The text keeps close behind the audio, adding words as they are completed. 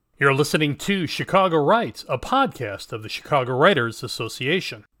You're listening to Chicago Writes, a podcast of the Chicago Writers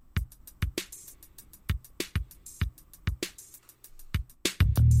Association.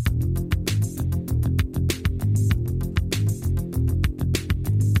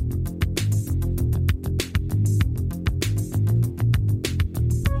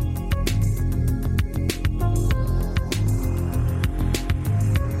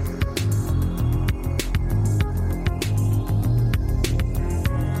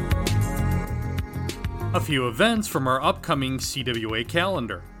 A few events from our upcoming CWA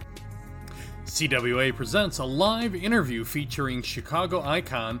calendar. CWA presents a live interview featuring Chicago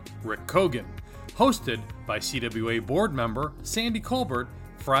icon Rick Kogan, hosted by CWA board member Sandy Colbert,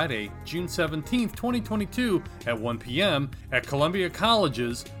 Friday, June 17, 2022 at 1 p.m. at Columbia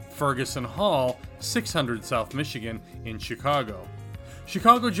College's Ferguson Hall, 600 South Michigan in Chicago.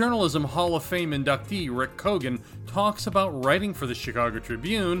 Chicago Journalism Hall of Fame inductee Rick Kogan talks about writing for the Chicago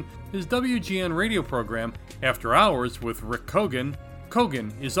Tribune, his WGN radio program, After Hours with Rick Kogan.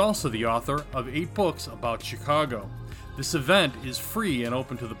 Kogan is also the author of 8 books about Chicago. This event is free and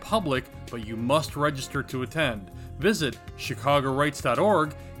open to the public, but you must register to attend. Visit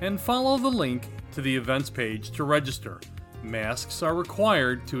chicagowrites.org and follow the link to the events page to register. Masks are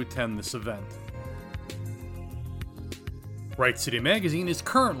required to attend this event. Write City Magazine is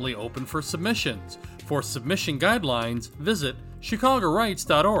currently open for submissions. For submission guidelines, visit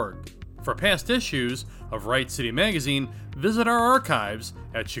chicagowrites.org. For past issues of Write City Magazine, visit our archives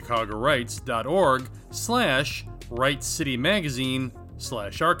at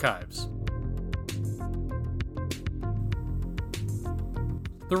chicagowrites.org/writecitymagazine/archives.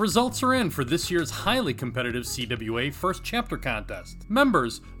 The results are in for this year's highly competitive CWA First Chapter Contest.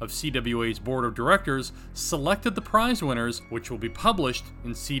 Members of CWA's Board of Directors selected the prize winners, which will be published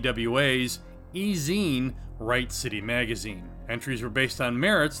in CWA's e-zine, Write City Magazine. Entries were based on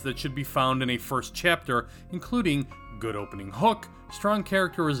merits that should be found in a first chapter, including good opening hook, strong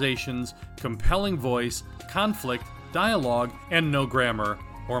characterizations, compelling voice, conflict, dialogue, and no grammar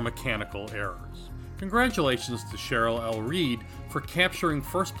or mechanical errors. Congratulations to Cheryl L. Reed for capturing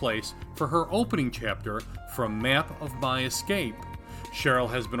first place for her opening chapter from Map of My Escape. Cheryl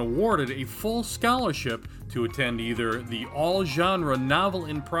has been awarded a full scholarship to attend either the all-genre Novel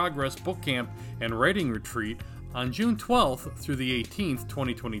in Progress Book Camp and Writing Retreat on June 12th through the 18th,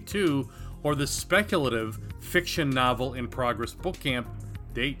 2022, or the Speculative Fiction Novel in Progress Book Camp,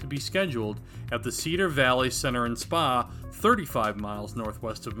 date to be scheduled, at the Cedar Valley Center and Spa, 35 miles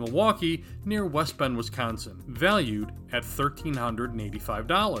northwest of Milwaukee, near West Bend, Wisconsin, valued at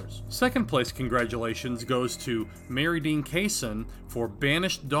 $1,385. Second place congratulations goes to Mary Dean Kaysen for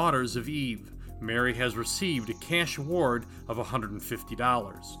Banished Daughters of Eve. Mary has received a cash award of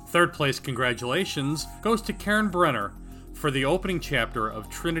 $150. Third place congratulations goes to Karen Brenner for the opening chapter of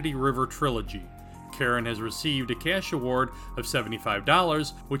Trinity River Trilogy. Karen has received a cash award of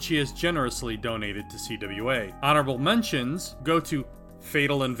 $75, which she has generously donated to CWA. Honorable mentions go to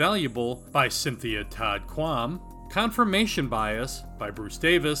Fatal and Valuable by Cynthia Todd Quam, Confirmation Bias by Bruce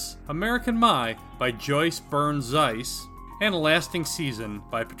Davis, American My by Joyce Burns Zeiss, and Lasting Season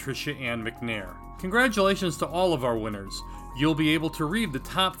by Patricia Ann McNair. Congratulations to all of our winners. You'll be able to read the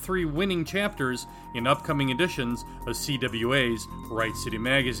top 3 winning chapters in upcoming editions of CWA's Write City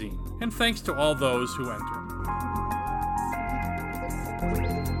Magazine. And thanks to all those who entered.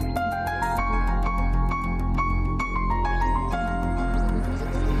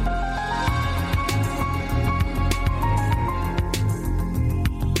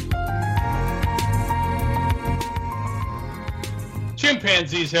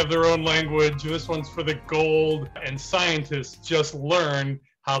 Chimpanzees have their own language. This one's for the gold, and scientists just learn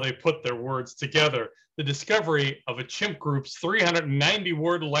how they put their words together. The discovery of a chimp group's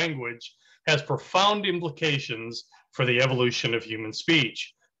 390-word language has profound implications for the evolution of human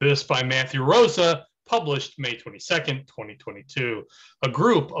speech. This by Matthew Rosa, published May 22nd, 2022. A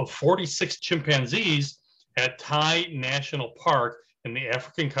group of 46 chimpanzees at Tai National Park in the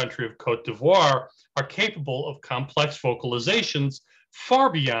African country of Cote d'Ivoire are capable of complex vocalizations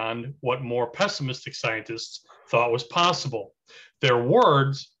far beyond what more pessimistic scientists thought was possible. Their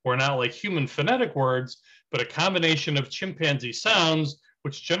words were not like human phonetic words, but a combination of chimpanzee sounds,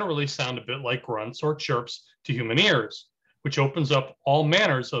 which generally sound a bit like grunts or chirps to human ears, which opens up all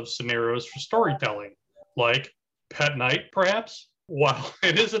manners of scenarios for storytelling, like pet night, perhaps? While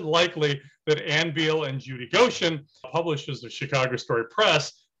it isn't likely that Ann Beal and Judy Goshen, publishers of Chicago Story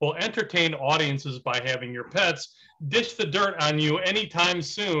Press, will entertain audiences by having your pets dish the dirt on you anytime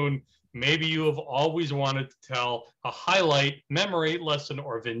soon, maybe you have always wanted to tell a highlight, memory, lesson,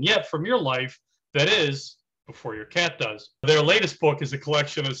 or vignette from your life that is before your cat does. Their latest book is a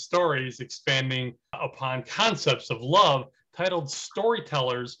collection of stories expanding upon concepts of love titled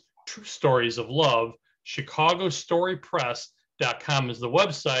Storytellers, True Stories of Love. ChicagoStoryPress.com is the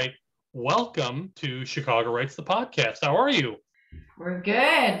website. Welcome to Chicago Writes the Podcast. How are you? We're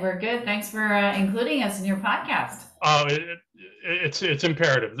good. We're good. Thanks for including us in your podcast. It's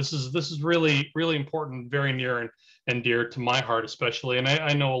imperative. This is really, really important, very near and dear to my heart, especially. And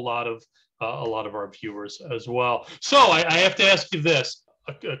I know a lot of our viewers as well. So I have to ask you this: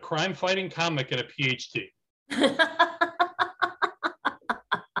 a crime-fighting comic and a PhD.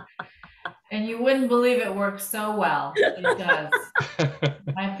 And you wouldn't believe it works so well. It does.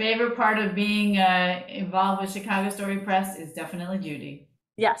 My favorite part of being involved with Chicago Story Press is definitely Judy.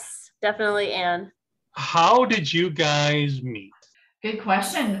 Yes, definitely Anne. How did you guys meet? Good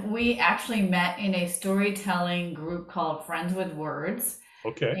question. We actually met in a storytelling group called Friends with Words.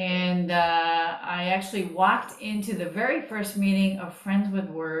 Okay. And I actually walked into the very first meeting of Friends with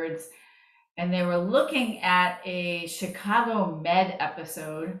Words, and they were looking at a Chicago Med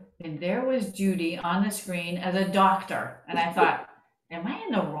episode, and there was Judy on the screen as a doctor. And I thought, am I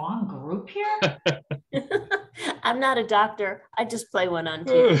in the wrong group here? I'm not a doctor. I just play one on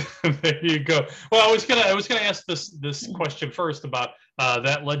TV. There you go. Well, I was gonna ask this question first about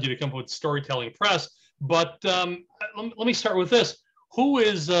that led you to come up with Storytelling Press, but let me start with this. Who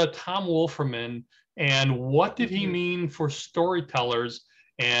is Tom Wolferman, and what did he mean for storytellers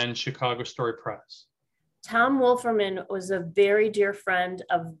and Chicago Story Press? Tom Wolferman was a very dear friend,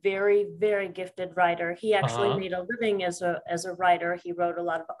 a very, very gifted writer. He actually made a living as a writer. He wrote a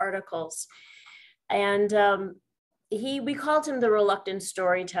lot of articles. And we called him the reluctant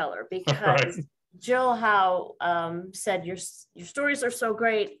storyteller because right. Jill Howe said, your stories are so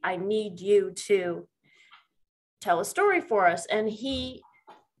great. I need you to tell a story for us. And he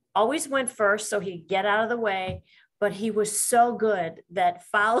always went first so he'd get out of the way. But he was so good that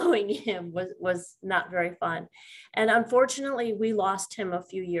following him was not very fun. And unfortunately, we lost him a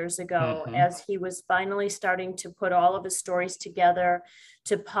few years ago as he was finally starting to put all of his stories together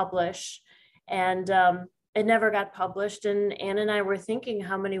to publish. And it never got published. And Anne and I were thinking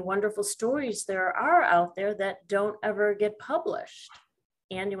how many wonderful stories there are out there that don't ever get published.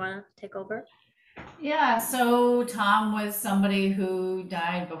 Anne, you want to take over? Yeah, so Tom was somebody who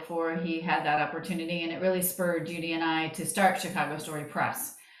died before he had that opportunity, and it really spurred Judy and I to start Chicago Story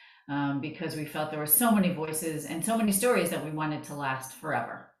Press because we felt there were so many voices and so many stories that we wanted to last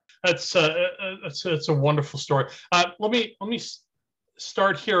forever. That's a wonderful story. Let me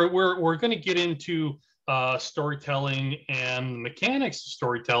start here. We're going to get into storytelling and the mechanics of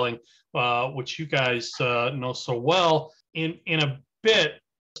storytelling, which you guys know so well in a bit.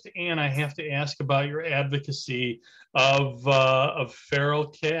 And I have to ask about your advocacy of feral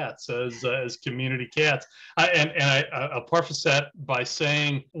cats as community cats. I'll preface that by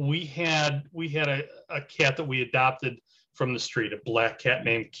saying we had a cat that we adopted from the street, a black cat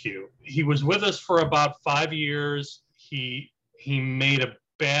named Q. He was with us for about 5 years. He made a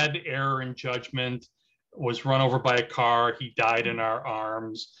bad error in judgment, was run over by a car. He died in our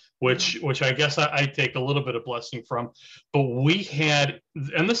arms, which I guess I take a little bit of blessing from. But we had,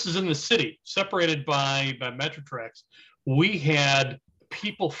 and this is in the city, separated by metro tracks, we had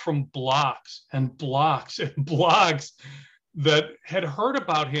people from blocks and blocks and blocks that had heard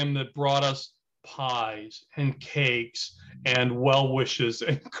about him that brought us pies and cakes and well wishes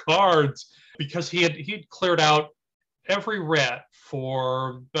and cards because he had cleared out every rat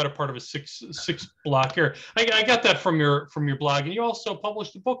for the better part of a six block area. I got that from your blog, and you also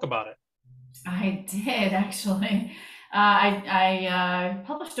published a book about it. I did actually. I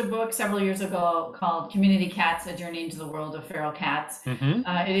published a book several years ago called Community Cats: A Journey into the World of Feral Cats.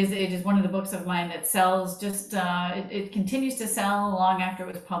 It is one of the books of mine that sells just it continues to sell long after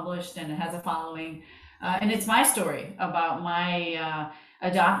it was published, and it has a following. And it's my story about my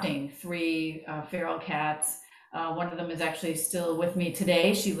adopting 3 feral cats. One of them is actually still with me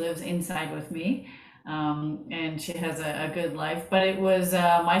today. She lives inside with me, and she has a good life. But it was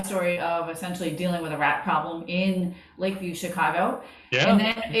my story of essentially dealing with a rat problem in Lakeview, Chicago. Yeah. And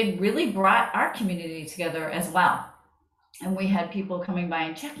then it really brought our community together as well. And we had people coming by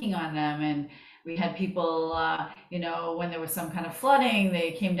and checking on them. And we had people, when there was some kind of flooding,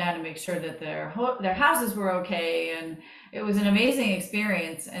 they came down to make sure that their houses were okay. And it was an amazing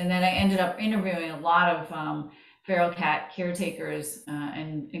experience. And then I ended up interviewing a lot of feral cat caretakers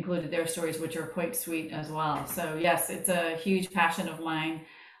and included their stories, which are quite sweet as well. So yes, it's a huge passion of mine.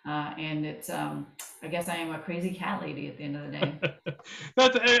 And it's, I guess I am a crazy cat lady at the end of the day.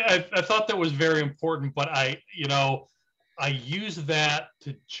 I thought that was very important, but I use that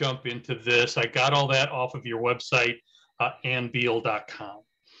to jump into this. I got all that off of your website,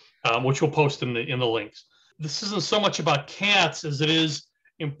 annbeal.com, which we'll post in the links. This isn't so much about cats as it is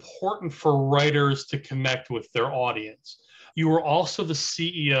important for writers to connect with their audience. You were also the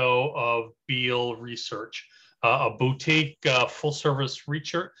CEO of Beal Research, a boutique full-service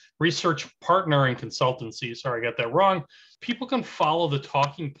research partner and consultancy. Sorry, I got that wrong. People can follow the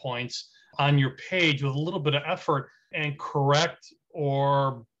talking points on your page with a little bit of effort and correct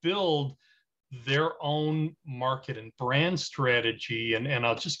or build their own market and brand strategy. And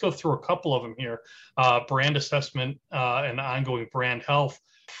I'll just go through a couple of them here. Brand assessment and ongoing brand health,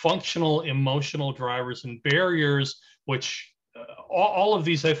 functional emotional drivers and barriers, which all of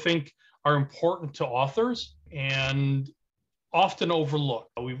these I think are important to authors and often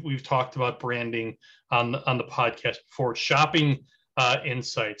overlooked. We've talked about branding on the podcast before. Shopping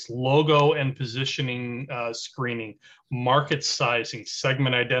insights, logo and positioning screening, market sizing,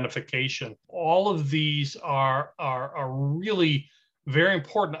 segment identification. All of these are really very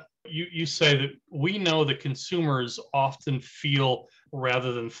important. You say that we know that consumers often feel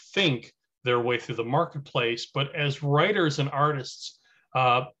rather than think their way through the marketplace, but as writers and artists,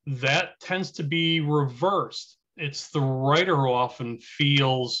 that tends to be reversed. It's the writer who often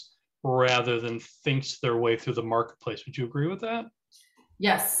feels rather than thinks their way through the marketplace. Would you agree with that?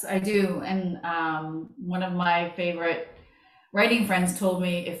 Yes, I do. And one of my favorite writing friends told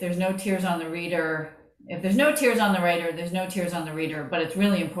me, if there's no tears on the reader, if there's no tears on the writer, there's no tears on the reader, but it's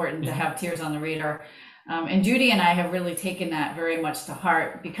really important to have tears on the reader. And Judy and I have really taken that very much to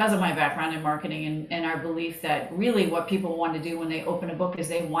heart because of my background in marketing and our belief that really what people want to do when they open a book is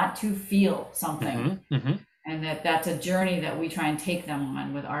they want to feel something. And that's a journey that we try and take them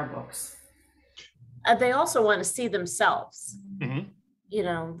on with our books. They also want to see themselves. You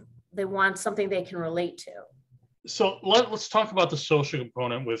know, they want something they can relate to. So let's talk about the social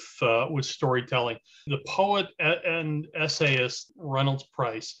component with storytelling. The poet and essayist Reynolds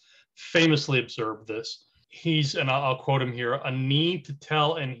Price famously observed this. And I'll quote him here, "A need to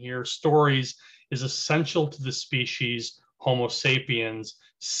tell and hear stories is essential to the species Homo sapiens,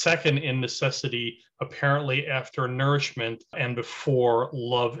 second in necessity, apparently after nourishment and before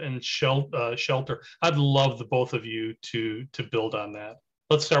love and shelter." I'd love the both of you to build on that.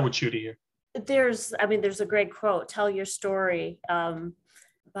 Let's start with Judy here. There's a great quote, "Tell your story,"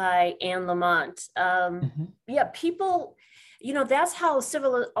 by Anne Lamott. Yeah, people, you know, that's how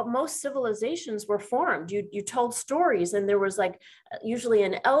most civilizations were formed. You told stories, and there was usually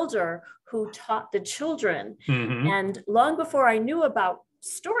an elder who taught the children. And long before I knew about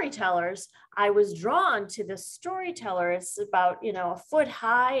storytellers, I was drawn to this storyteller. It's about, a foot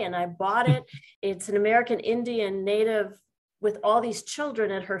high, and I bought it. It's an American Indian native with all these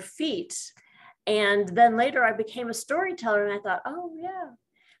children at her feet. And then later I became a storyteller, and I thought, oh yeah,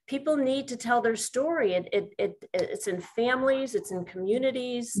 people need to tell their story. It's in families, it's in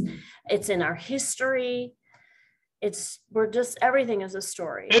communities, it's in our history. Everything is a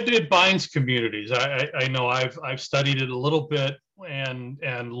story. It binds communities. I know I've studied it a little bit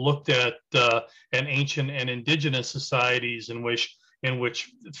and looked at an ancient and indigenous societies in which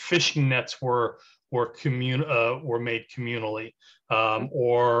fishing nets were made communally,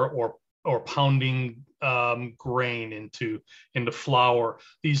 or pounding grain into flour.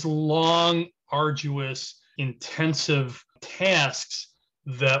 These long, arduous, intensive tasks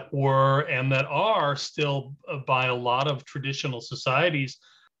that were and that are still by a lot of traditional societies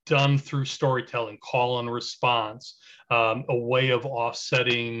done through storytelling, call and response, a way of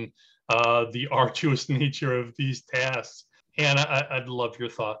offsetting the arduous nature of these tasks. And I'd love your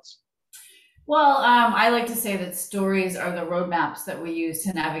thoughts. Well, I like to say that stories are the roadmaps that we use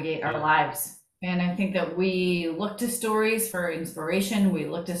to navigate our lives. And I think that we look to stories for inspiration. We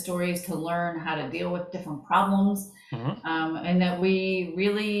look to stories to learn how to deal with different problems. And that we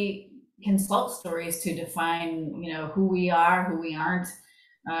really consult stories to define, who we are, who we aren't,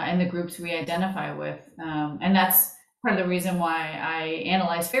 and the groups we identify with. And that's part of the reason why I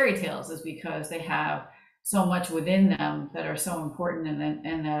analyze fairy tales, is because they have so much within them that are so important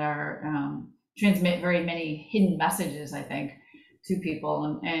and that are transmit very many hidden messages, I think, to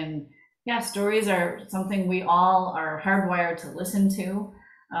people. And yeah, stories are something we all are hardwired to listen to,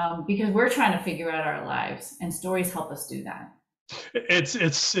 because we're trying to figure out our lives, and stories help us do that.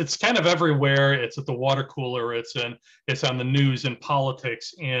 It's kind of everywhere. It's at the water cooler. It's on the news and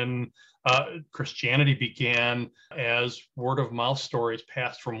politics. Christianity began as word of mouth stories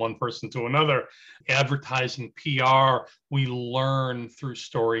passed from one person to another. Advertising, PR, we learn through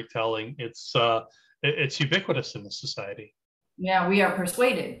storytelling. It's ubiquitous in the society. Yeah, we are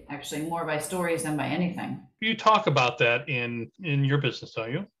persuaded actually more by stories than by anything. You talk about that in your business,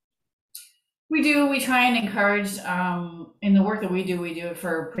 don't you? We do. We try and encourage in the work that we do. We do it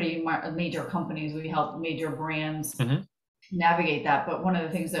for pretty major companies. We help major brands navigate that. But one of the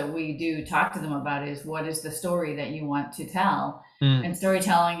things that we do talk to them about is what is the story that you want to tell? And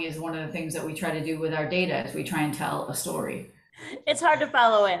storytelling is one of the things that we try to do with our data. Is we try and tell a story. It's hard to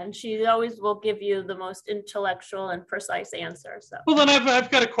follow Anne. She always will give you the most intellectual and precise answer. So, well, then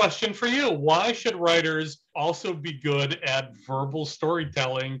I've got a question for you. Why should writers also be good at verbal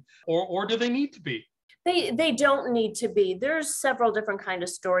storytelling, or do they need to be? They don't need to be. There's several different kinds of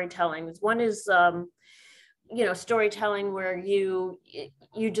storytellings. One is storytelling where you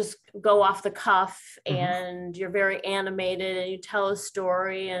just go off the cuff and you're very animated and you tell a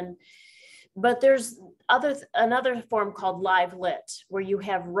story. But there's another form called live lit, where you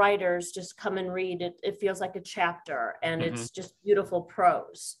have writers just come and read it. It feels like a chapter, and it's just beautiful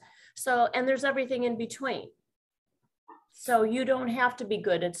prose. So, and there's everything in between. So you don't have to be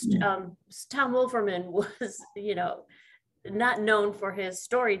good. It's Tom Wolferman was, not known for his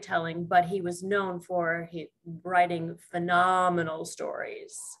storytelling, but he was known for writing phenomenal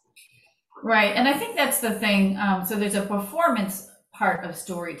stories. Right, and I think that's the thing. So there's a performance part of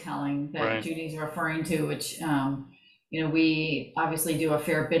storytelling that Judy's referring to, which we obviously do a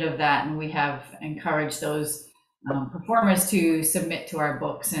fair bit of that, and we have encouraged those performers to submit to our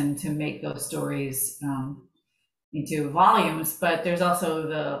books and to make those stories into volumes. But there's also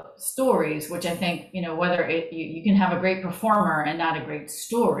the stories, which I think, whether you can have a great performer and not a great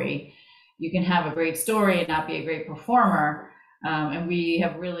story, you can have a great story and not be a great performer. And we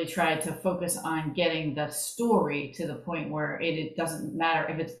have really tried to focus on getting the story to the point where it doesn't matter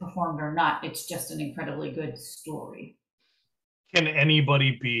if it's performed or not. It's just an incredibly good story. Can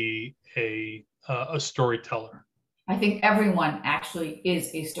anybody be a storyteller? I think everyone actually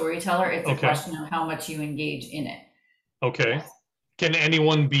is a storyteller. It's a question of how much you engage in it. Okay. Yes. Can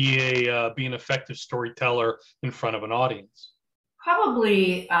anyone be an effective storyteller in front of an audience?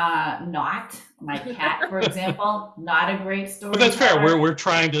 Probably not. My cat, for example, not a great story. But that's fair. We're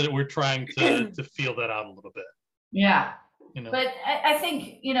trying to feel that out a little bit. Yeah. But I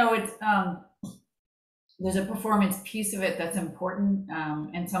think it's there's a performance piece of it that's important,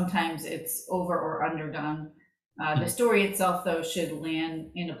 and sometimes it's over or underdone. The story itself, though, should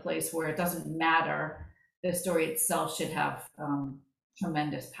land in a place where it doesn't matter. The story itself should have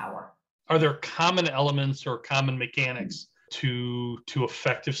tremendous power. Are there common elements or common mechanics to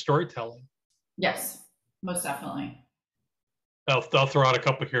effective storytelling? Yes, most definitely. I'll throw out a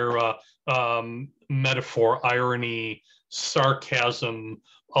couple here: metaphor, irony, sarcasm,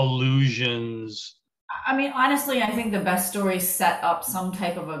 allusions. I mean, honestly, I think the best stories set up some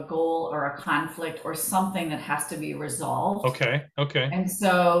type of a goal or a conflict or something that has to be resolved. Okay. And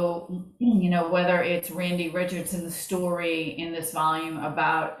so, whether it's Randy Richardson's story in this volume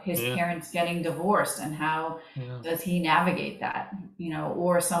about his parents getting divorced and how does he navigate that,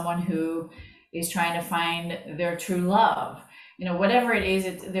 or someone who is trying to find their true love, whatever it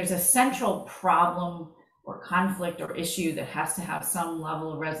is, there's a central problem or conflict or issue that has to have some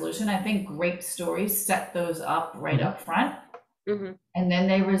level of resolution. I think great stories set those up right up front, and then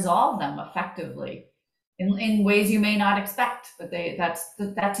they resolve them effectively in ways you may not expect. But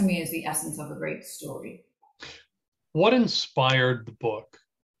that to me is the essence of a great story. What inspired the book?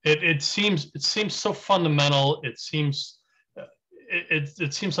 It seems so fundamental. It seems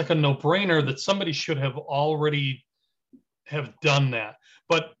like a no-brainer that somebody should have already have done that.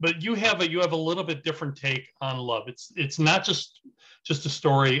 But you have a little bit different take on love. It's not just a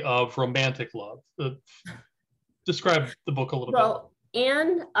story of romantic love. Describe the book a little bit. Well,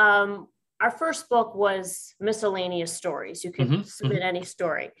 Anne, our first book was miscellaneous stories. You can submit any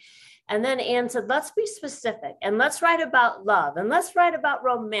story. And then Anne said, let's be specific and let's write about love and let's write about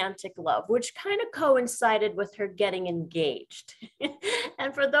romantic love, which kind of coincided with her getting engaged.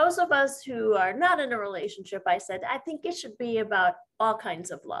 And for those of us who are not in a relationship, I said, I think it should be about all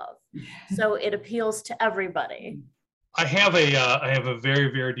kinds of love. So it appeals to everybody. I have a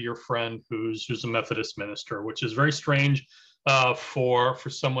very, very dear friend who's a Methodist minister, which is very strange for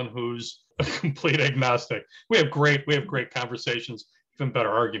someone who's a complete agnostic. We have great conversations, even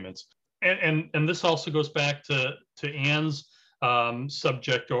better arguments. And this also goes back to Anne's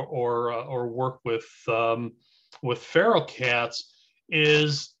subject or work with feral cats.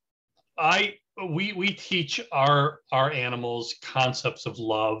 Is we teach our animals concepts of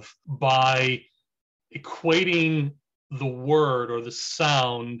love by equating the word or the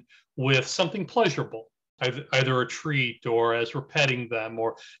sound with something pleasurable, either a treat or as we're petting them,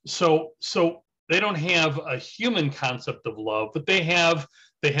 or so have a human concept of love, but they have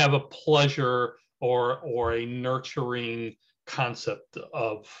a pleasure or a nurturing concept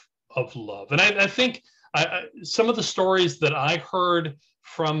of love. And I think some of the stories that I heard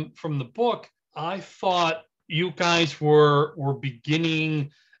from the book, I thought you guys were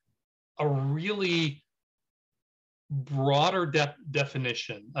beginning a really broader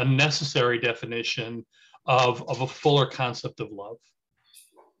definition, a necessary definition of a fuller concept of love.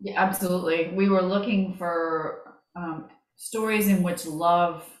 Yeah, absolutely. We were looking for stories in which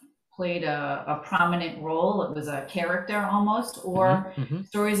love played a prominent role. It was a character almost, or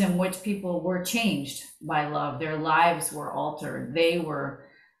stories in which people were changed by love. Their lives were altered. They were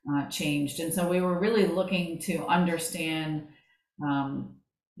changed. And so we were really looking to understand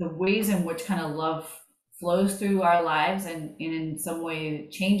the ways in which kind of love flows through our lives and in some way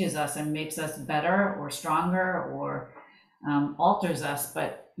changes us and makes us better or stronger or alters us,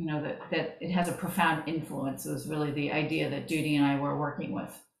 but that it has a profound influence. It was really the idea that Judy and I were working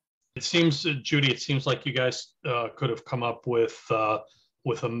with. It seems, Judy, it seems like you guys could have come up with a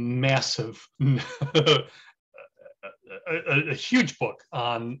massive, a huge book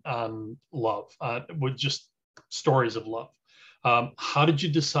on love, with just stories of love. How did you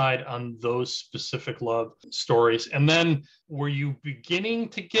decide on those specific love stories? And then were you beginning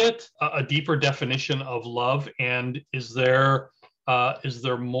to get a deeper definition of love? And is there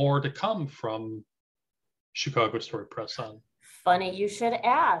more to come from Chicago Story Press on? Funny you should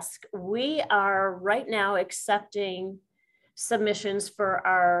ask. We are right now accepting submissions for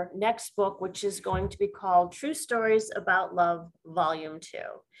our next book, which is going to be called True Stories About Love, Volume 2.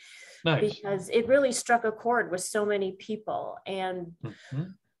 Nice. Because it really struck a chord with so many people. And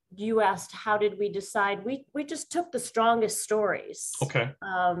you asked, how did we decide? We just took the strongest stories. Okay.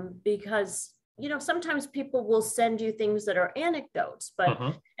 Because sometimes people will send you things that are anecdotes, but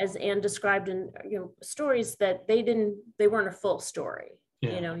as Anne described in stories that they weren't a full story.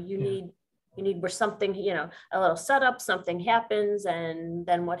 Yeah. You need where something, a little setup, something happens, and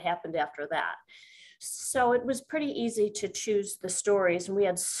then what happened after that. So it was pretty easy to choose the stories, and we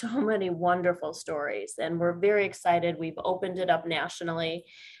had so many wonderful stories, and we're very excited. We've opened it up nationally,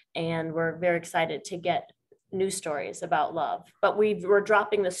 and we're very excited to get new stories about love. But we're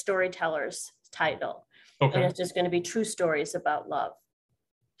dropping the storyteller's title, and it's just going to be True Stories About Love.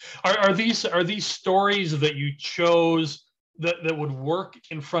 Are these stories that you chose that would work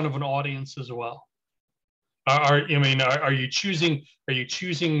in front of an audience as well? Are you choosing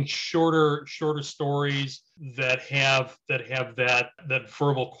shorter stories that have that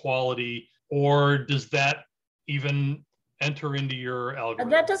verbal quality, or does that even enter into your algorithm?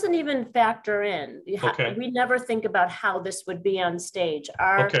 That doesn't even factor in. Okay. We never think about how this would be on stage.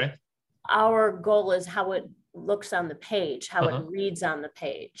 Our goal is how it looks on the page, how it reads on the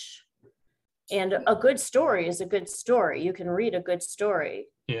page. And a good story is a good story. You can read a good story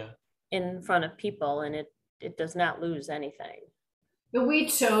in front of people, and it does not lose anything. But we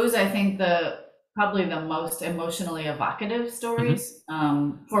chose, I think, probably the most emotionally evocative stories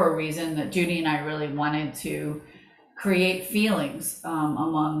for a reason, that Judy and I really wanted to create feelings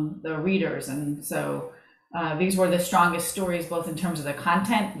among the readers. And so these were the strongest stories, both in terms of the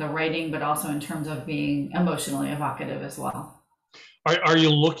content, the writing, but also in terms of being emotionally evocative as well. Are you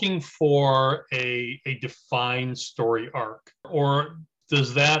looking for a defined story arc, or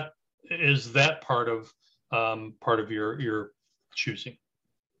is that part of your choosing?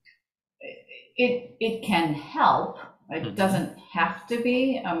 It can help. It doesn't have to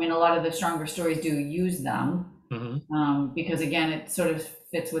be. I mean, a lot of the stronger stories do use them because, again, it sort of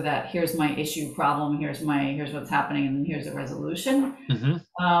fits with that. Here's my issue, problem. Here's what's happening, and here's a resolution.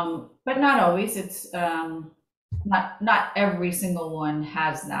 But not always. It's not every single one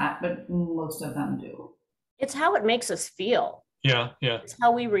has that, but most of them do. It's how it makes us feel. Yeah. It's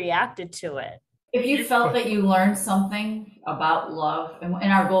how we reacted to it. If you felt that you learned something about love, and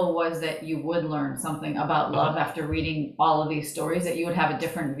our goal was that you would learn something about love after reading all of these stories, that you would have a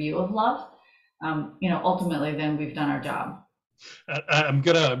different view of love, ultimately, then we've done our job. I'm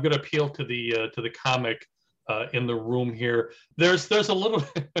gonna appeal to the comic in the room here. There's a little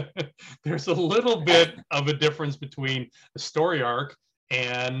bit of a difference between a story arc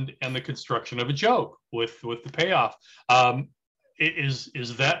and the construction of a joke with the payoff.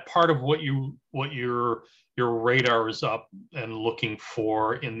 Is that part of what your radar is up and looking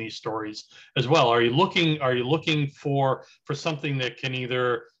for in these stories as well? Are you looking for something that can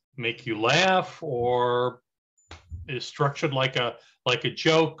either make you laugh or is structured like a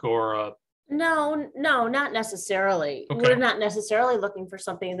joke or a... No, not necessarily. Okay. We're not necessarily looking for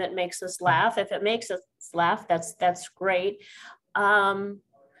something that makes us laugh. If it makes us laugh, that's great.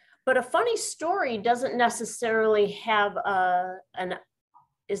 But a funny story doesn't necessarily have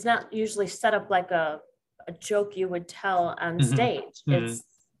is not usually set up like a joke you would tell on stage. It's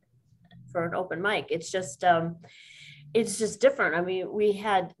for an open mic. It's just different. I mean, we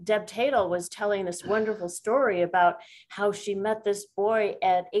had Deb Tatel was telling this wonderful story about how she met this boy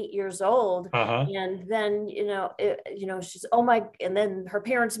at 8 years old, and then she's and then her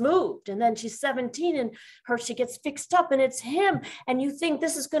parents moved, and then she's 17, and she gets fixed up, and it's him, and you think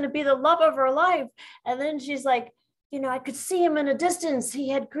this is going to be the love of her life, and then she's like, I could see him in a distance. He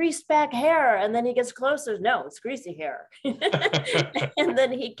had greased back hair. And then he gets closer. No, it's greasy hair. And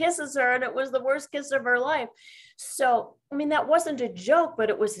then he kisses her, and it was the worst kiss of her life. So, I mean, that wasn't a joke, but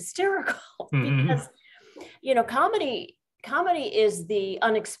it was hysterical because, comedy is the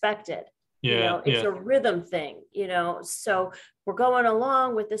unexpected. It's a rhythm thing, so we're going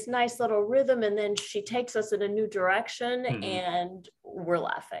along with this nice little rhythm, and then she takes us in a new direction and we're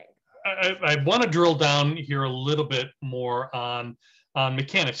laughing. I want to drill down here a little bit more on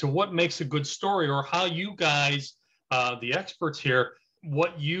mechanics. So what makes a good story, or how you guys, the experts here,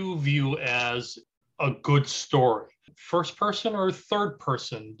 what you view as a good story? First person or third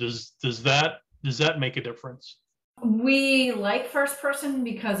person? Does that make a difference? We like first person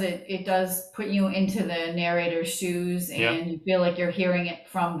because it does put you into the narrator's shoes, and you feel like you're hearing it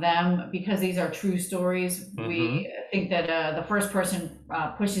from them, because these are true stories. We think that the first person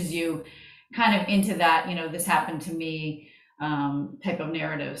pushes you kind of into that, this happened to me type of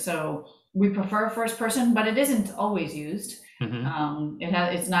narrative. So we prefer first person, but it isn't always used. First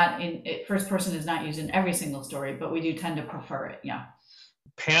person is not used in every single story, but we do tend to prefer it. Yeah.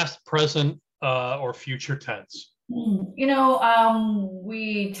 Past, present, or future tense?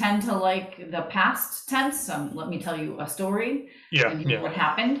 We tend to like the past tense. Let me tell you a story. What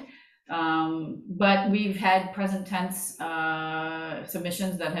happened. But we've had present tense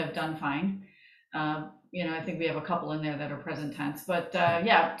submissions that have done fine. I think we have a couple in there that are present tense. But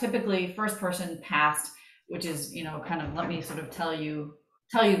typically first person past, which is kind of, let me sort of tell you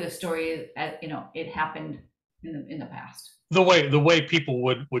the story it happened in the past. The way people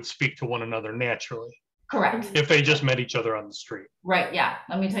would speak to one another naturally. Correct. If they just met each other on the street. Right. Yeah.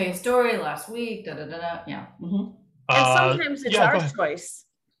 Let me tell you a story last week. Yeah. And sometimes it's our choice.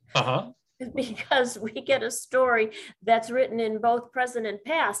 Because we get a story that's written in both present and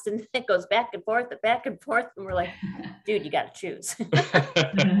past, and it goes back and forth, and we're like, dude, you got to choose.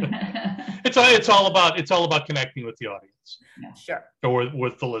 It's all about connecting with the audience. Yeah. Sure. Or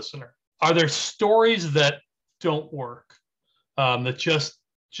with the listener. Are there stories that don't work? That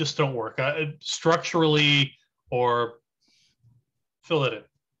just don't work structurally, or fill it in?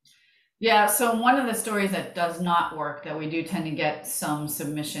 Yeah, so one of the stories that does not work, that we do tend to get some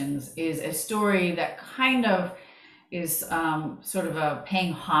submissions, is a story that kind of is sort of a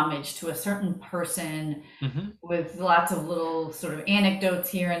paying homage to a certain person, with lots of little sort of anecdotes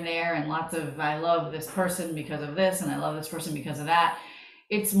here and there, and lots of, I love this person because of this, and I love this person because of that.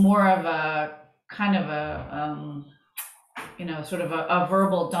 It's more of a kind of a sort of a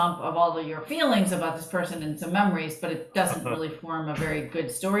verbal dump of all of your feelings about this person and some memories, but it doesn't really form a very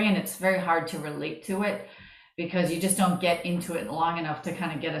good story, and it's very hard to relate to it because you just don't get into it long enough to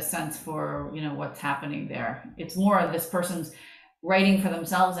kind of get a sense for, what's happening there. It's more of this person's writing for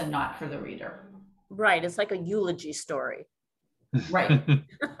themselves and not for the reader. Right. It's like a eulogy story. Right.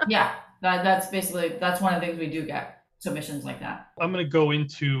 Yeah. That's one of the things we do get. Submissions like that. I'm going to go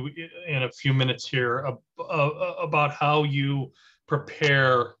into in a few minutes here about how you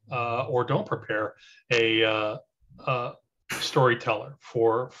prepare or don't prepare a storyteller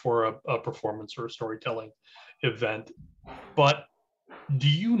for a performance or a storytelling event. But do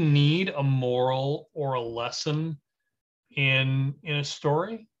you need a moral or a lesson in a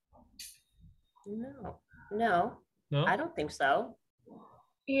story? No, I don't think so.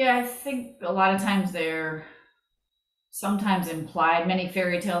 Yeah, I think a lot of times they're sometimes implied. Many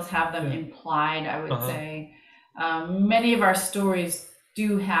fairy tales have them implied, I would say. Many of our stories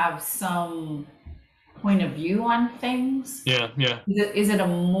do have some point of view on things. Yeah. Is it a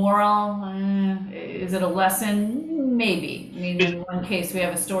moral? Is it a lesson? Maybe. I mean, in one case, we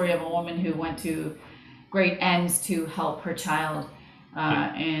have a story of a woman who went to great ends to help her child.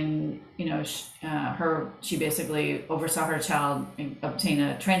 And she basically oversaw her child obtain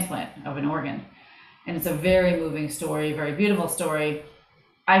a transplant of an organ. And it's a very moving story, very beautiful story.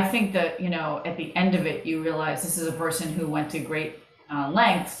 I think that, at the end of it, you realize this is a person who went to great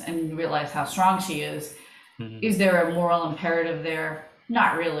lengths, and you realize how strong she is. Is there a moral imperative there?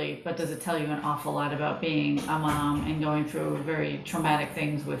 Not really, but does it tell you an awful lot about being a mom and going through very traumatic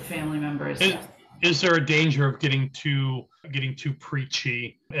things with family members? Is there a danger of getting too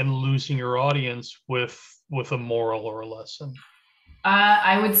preachy and losing your audience with a moral or a lesson?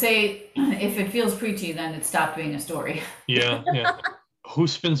 I would say if it feels preachy, then it stopped being a story. Yeah. Who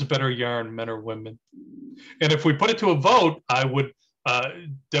spins a better yarn, men or women? And if we put it to a vote, I would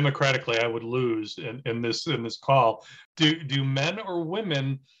democratically, I would lose in this call. Do men or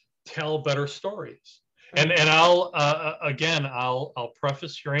women tell better stories? And I'll I'll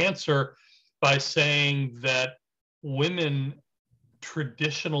preface your answer by saying that women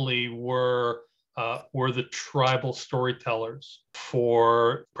traditionally were the tribal storytellers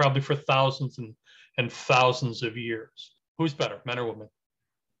for thousands and thousands of years. Who's better, men or women?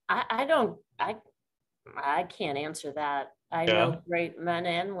 I can't answer that. I know great men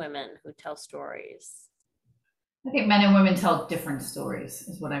and women who tell stories. I think men and women tell different stories,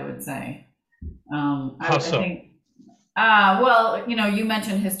 is what I would say. How so? I think, well, you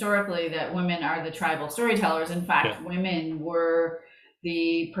mentioned historically that women are the tribal storytellers. In fact, women were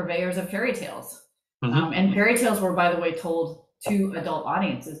the purveyors of fairy tales. Mm-hmm. And fairy tales were, by the way, told to adult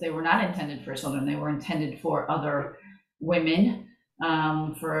audiences. They were not intended for children. They were intended for other women,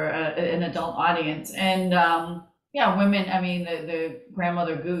 for an adult audience. And women, I mean, the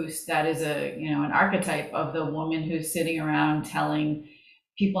grandmother goose, that is an archetype of the woman who's sitting around telling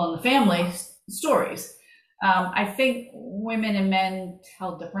people in the family stories. I think women and men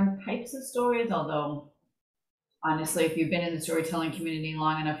tell different types of stories, although honestly, if you've been in the storytelling community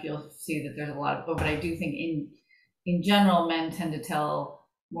long enough, you'll see that there's a lot of, but I do think in general, men tend to tell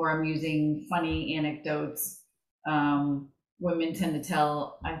more amusing, funny anecdotes. Women tend to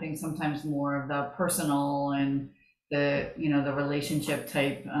tell, I think, sometimes more of the personal and the relationship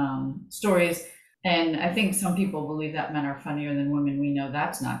type stories. And I think some people believe that men are funnier than women. We know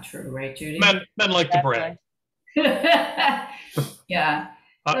that's not true, right, Judy? Men like to brag. Yeah.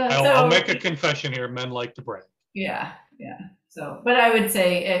 I'll make a confession here. Men like to brag. Yeah. So, but I would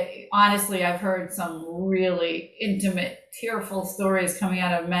say, honestly, I've heard some really intimate, tearful stories coming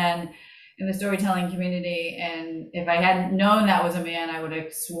out of men in the storytelling community. And if I hadn't known that was a man, I would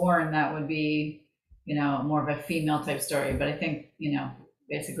have sworn that would be, more of a female type story. But I think,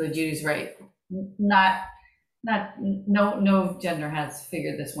 basically Judy's right. No gender has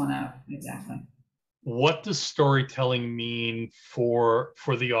figured this one out exactly. What does storytelling mean for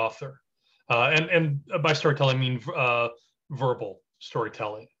the author? And by storytelling, I mean verbal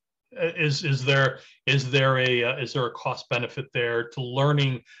storytelling. Is there a cost benefit there to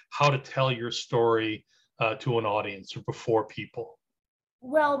learning how to tell your story to an audience or before people?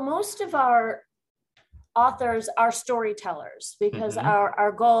 Well, most of our authors are storytellers because our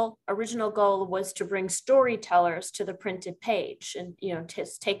original goal was to bring storytellers to the printed page and, to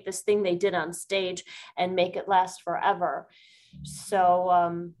take this thing they did on stage and make it last forever.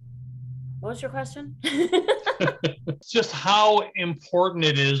 So, what was your question? Just how important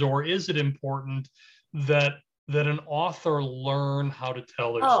it is, or is it important that an author learn how to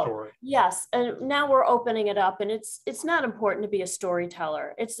tell their story? Yes, and now we're opening it up, and it's not important to be a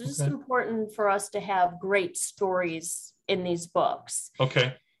storyteller. It's just important for us to have great stories in these books.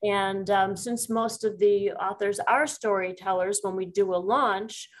 Okay. And since most of the authors are storytellers, when we do a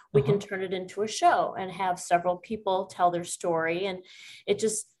launch, we can turn it into a show and have several people tell their story, and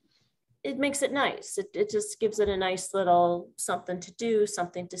it makes it nice. It just gives it a nice little something to do,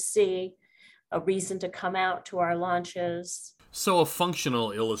 something to see, a reason to come out to our launches. So a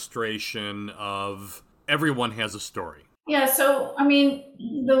functional illustration of everyone has a story. Yeah, so, I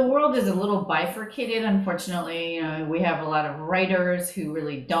mean, the world is a little bifurcated, unfortunately. We have a lot of writers who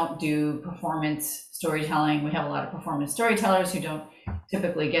really don't do performance storytelling. We have a lot of performance storytellers who don't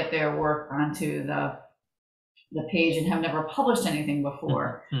typically get their work onto the page and have never published anything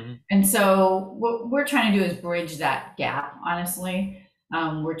before. Mm-hmm. And so what we're trying to do is bridge that gap, honestly.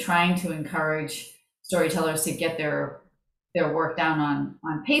 We're trying to encourage storytellers to get their work down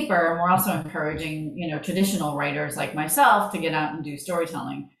on paper. And we're also encouraging, traditional writers like myself to get out and do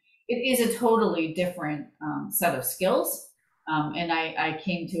storytelling. It is a totally different set of skills. And I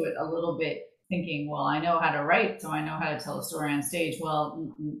came to it a little bit thinking, well, I know how to write, so I know how to tell a story on stage.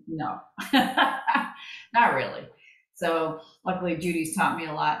 Well, no, not really. So luckily Judy's taught me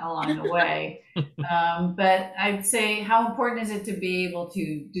a lot along the way. But I'd say, how important is it to be able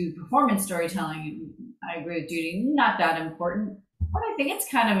to do performance storytelling? I agree with Judy, not that important. But I think it's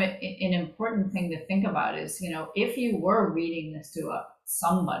kind of an important thing to think about is, if you were reading this to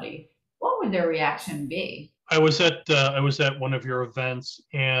somebody, what would their reaction be? I was at one of your events,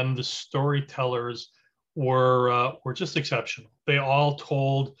 and the storytellers were just exceptional. They all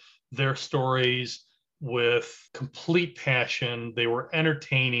told their stories with complete passion. They were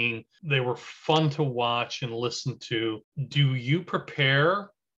entertaining. They were fun to watch and listen to. Do you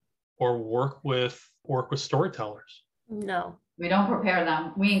prepare or work with storytellers? No. We don't prepare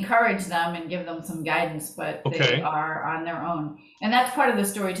them. We encourage them and give them some guidance, but they are on their own. And that's part of the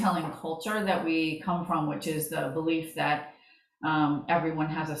storytelling culture that we come from, which is the belief that everyone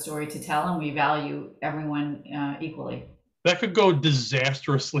has a story to tell and we value everyone equally. That could go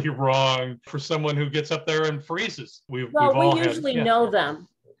disastrously wrong for someone who gets up there and freezes. We usually know them.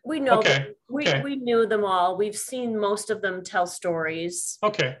 We know them. We knew them all. We've seen most of them tell stories.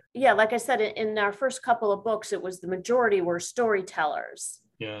 Okay. Yeah, like I said, in our first couple of books, it was the majority were storytellers.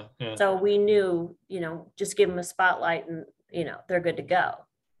 Yeah. So we knew, just give them a spotlight and, they're good to go.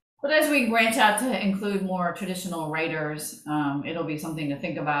 But as we branch out to include more traditional writers, it'll be something to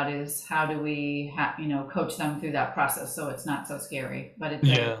think about is how do we, coach them through that process so it's not so scary. But it's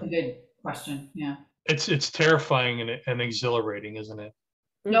a good question. Yeah. It's terrifying and exhilarating, isn't it?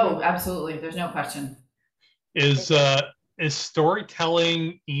 No, absolutely. There's no question. Is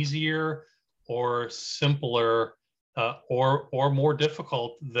storytelling easier or simpler or more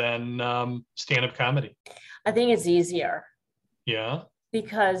difficult than stand-up comedy? I think it's easier. Yeah.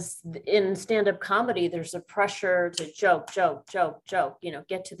 Because in stand-up comedy, there's a pressure to joke,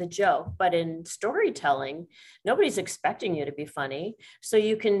 get to the joke. But in storytelling, nobody's expecting you to be funny. So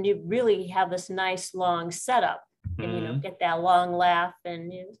you really have this nice long setup and, get that long laugh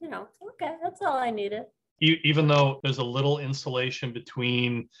and, okay, that's all I needed. Even though there's a little insulation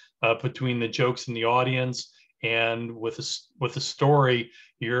between the jokes and the audience, and with a story,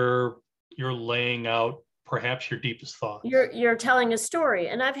 you're laying out perhaps your deepest thoughts. You're telling a story.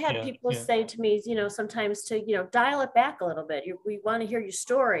 And I've had people say to me, sometimes to, dial it back a little bit. We want to hear your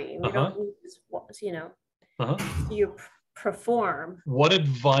story. We don't need this, you perform. What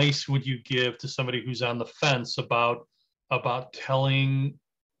advice would you give to somebody who's on the fence about telling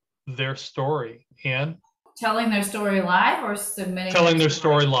their story? Anne? Telling their story live or submitting? Telling their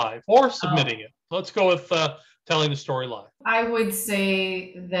story live or submitting it. Let's go with telling the story live. I would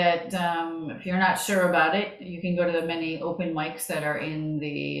say that if you're not sure about it, you can go to the many open mics that are in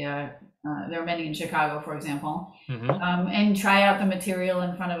there are many in Chicago, for example, and try out the material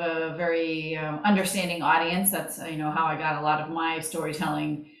in front of a very understanding audience. That's how I got a lot of my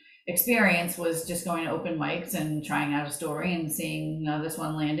storytelling experience, was just going to open mics and trying out a story and seeing this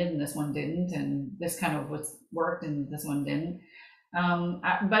one landed and this one didn't, and this kind of worked and this one didn't.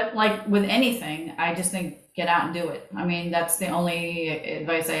 But like with anything, I just think get out and do it. I mean, that's the only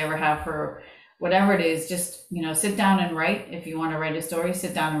advice I ever have for whatever it is. Just, sit down and write. If you want to write a story,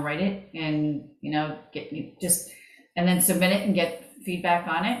 sit down and write it and, and then submit it and get feedback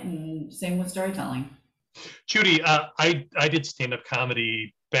on it. And same with storytelling. Judy, I did stand-up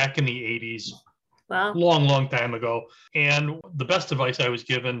comedy back in the 80s. Wow. Long time ago. And the best advice I was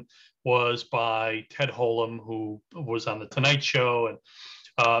given was by Ted Holm, who was on the Tonight Show,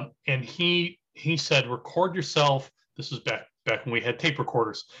 and he said, record yourself. This was back when we had tape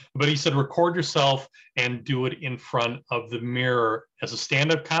recorders, but he said, record yourself and do it in front of the mirror. As a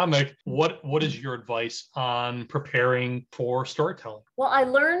stand-up comic, what is your advice on preparing for storytelling? Well, I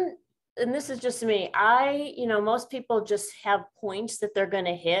learned, and this is just me, most people just have points that they're going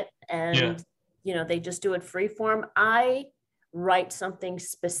to hit and, they just do it free form. I write something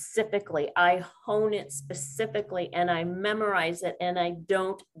specifically. I hone it specifically and I memorize it and I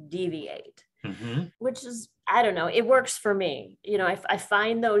don't deviate, which is, I don't know, it works for me. I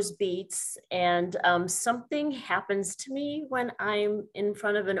find those beats and something happens to me when I'm in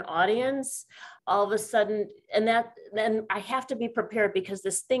front of an audience all of a sudden, and then I have to be prepared because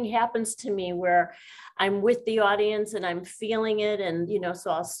this thing happens to me where I'm with the audience and I'm feeling it. And,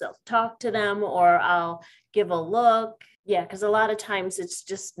 so I'll self-talk to them or I'll give a look. Yeah, because a lot of times it's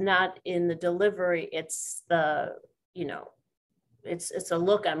just not in the delivery. It's the, it's a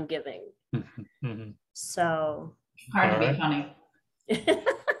look I'm giving. So hard to be funny.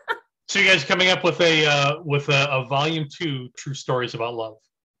 So you guys coming up with a volume 2, True Stories About Love?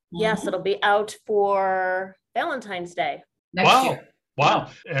 Yes, it'll be out for Valentine's Day. Next year. Wow.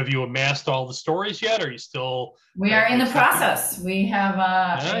 Have you amassed all the stories yet? Or are you still? We are in the process. We have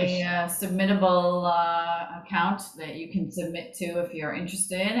a submittable account that you can submit to if you're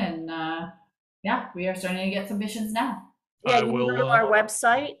interested. And we are starting to get submissions now. Yeah, you can go to our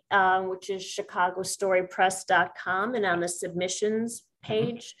website, which is chicagostorypress.com. And on the submissions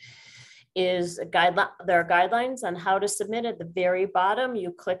page is there are guidelines on how to submit. At the very bottom,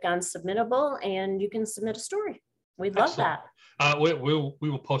 you click on submittable and you can submit a story. We'd love that. We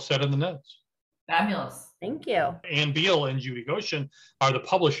will post that in the notes. Fabulous. Thank you. Ann Beal and Judy Goshen are the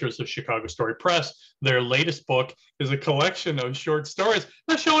publishers of Chicago Story Press. Their latest book is a collection of short stories.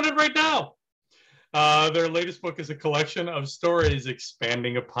 They're showing it right now. Their latest book is a collection of stories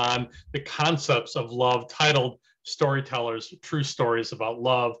expanding upon the concepts of love, titled Storytellers, True Stories About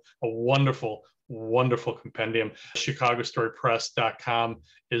Love, a wonderful, wonderful compendium. ChicagoStoryPress.com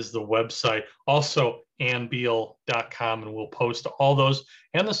is the website. Also, AnnBeal.com, and we'll post all those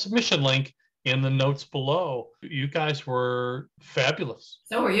and the submission link in the notes below. You guys were fabulous.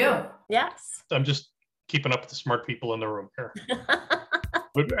 So were you. Yes. I'm just keeping up with the smart people in the room here.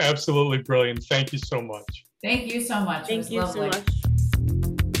 But absolutely brilliant. Thank you so much. Thank you so much. Thank you so much.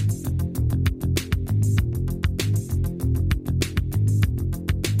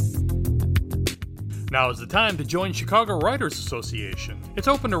 Now is the time to join Chicago Writers Association. It's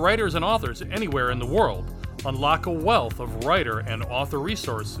open to writers and authors anywhere in the world. Unlock a wealth of writer and author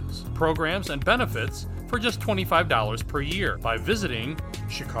resources, programs, and benefits for just $25 per year by visiting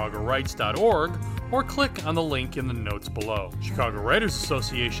chicagowrites.org or click on the link in the notes below. Chicago Writers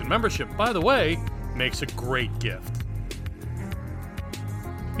Association membership, by the way, makes a great gift.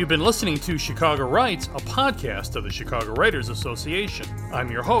 You've been listening to Chicago Writes, a podcast of the Chicago Writers Association.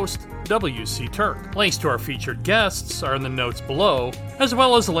 I'm your host, W.C. Turk. Links to our featured guests are in the notes below, as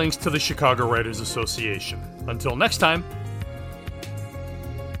well as links to the Chicago Writers Association. Until next time,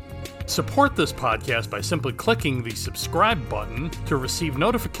 support this podcast by simply clicking the subscribe button to receive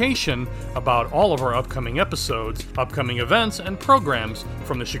notification about all of our upcoming episodes, upcoming events, and programs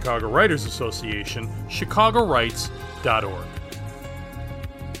from the Chicago Writers Association, chicagowrites.org.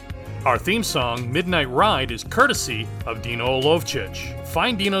 Our theme song, Midnight Ride, is courtesy of Dino Olovchich.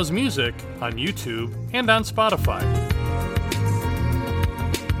 Find Dino's music on YouTube and on Spotify.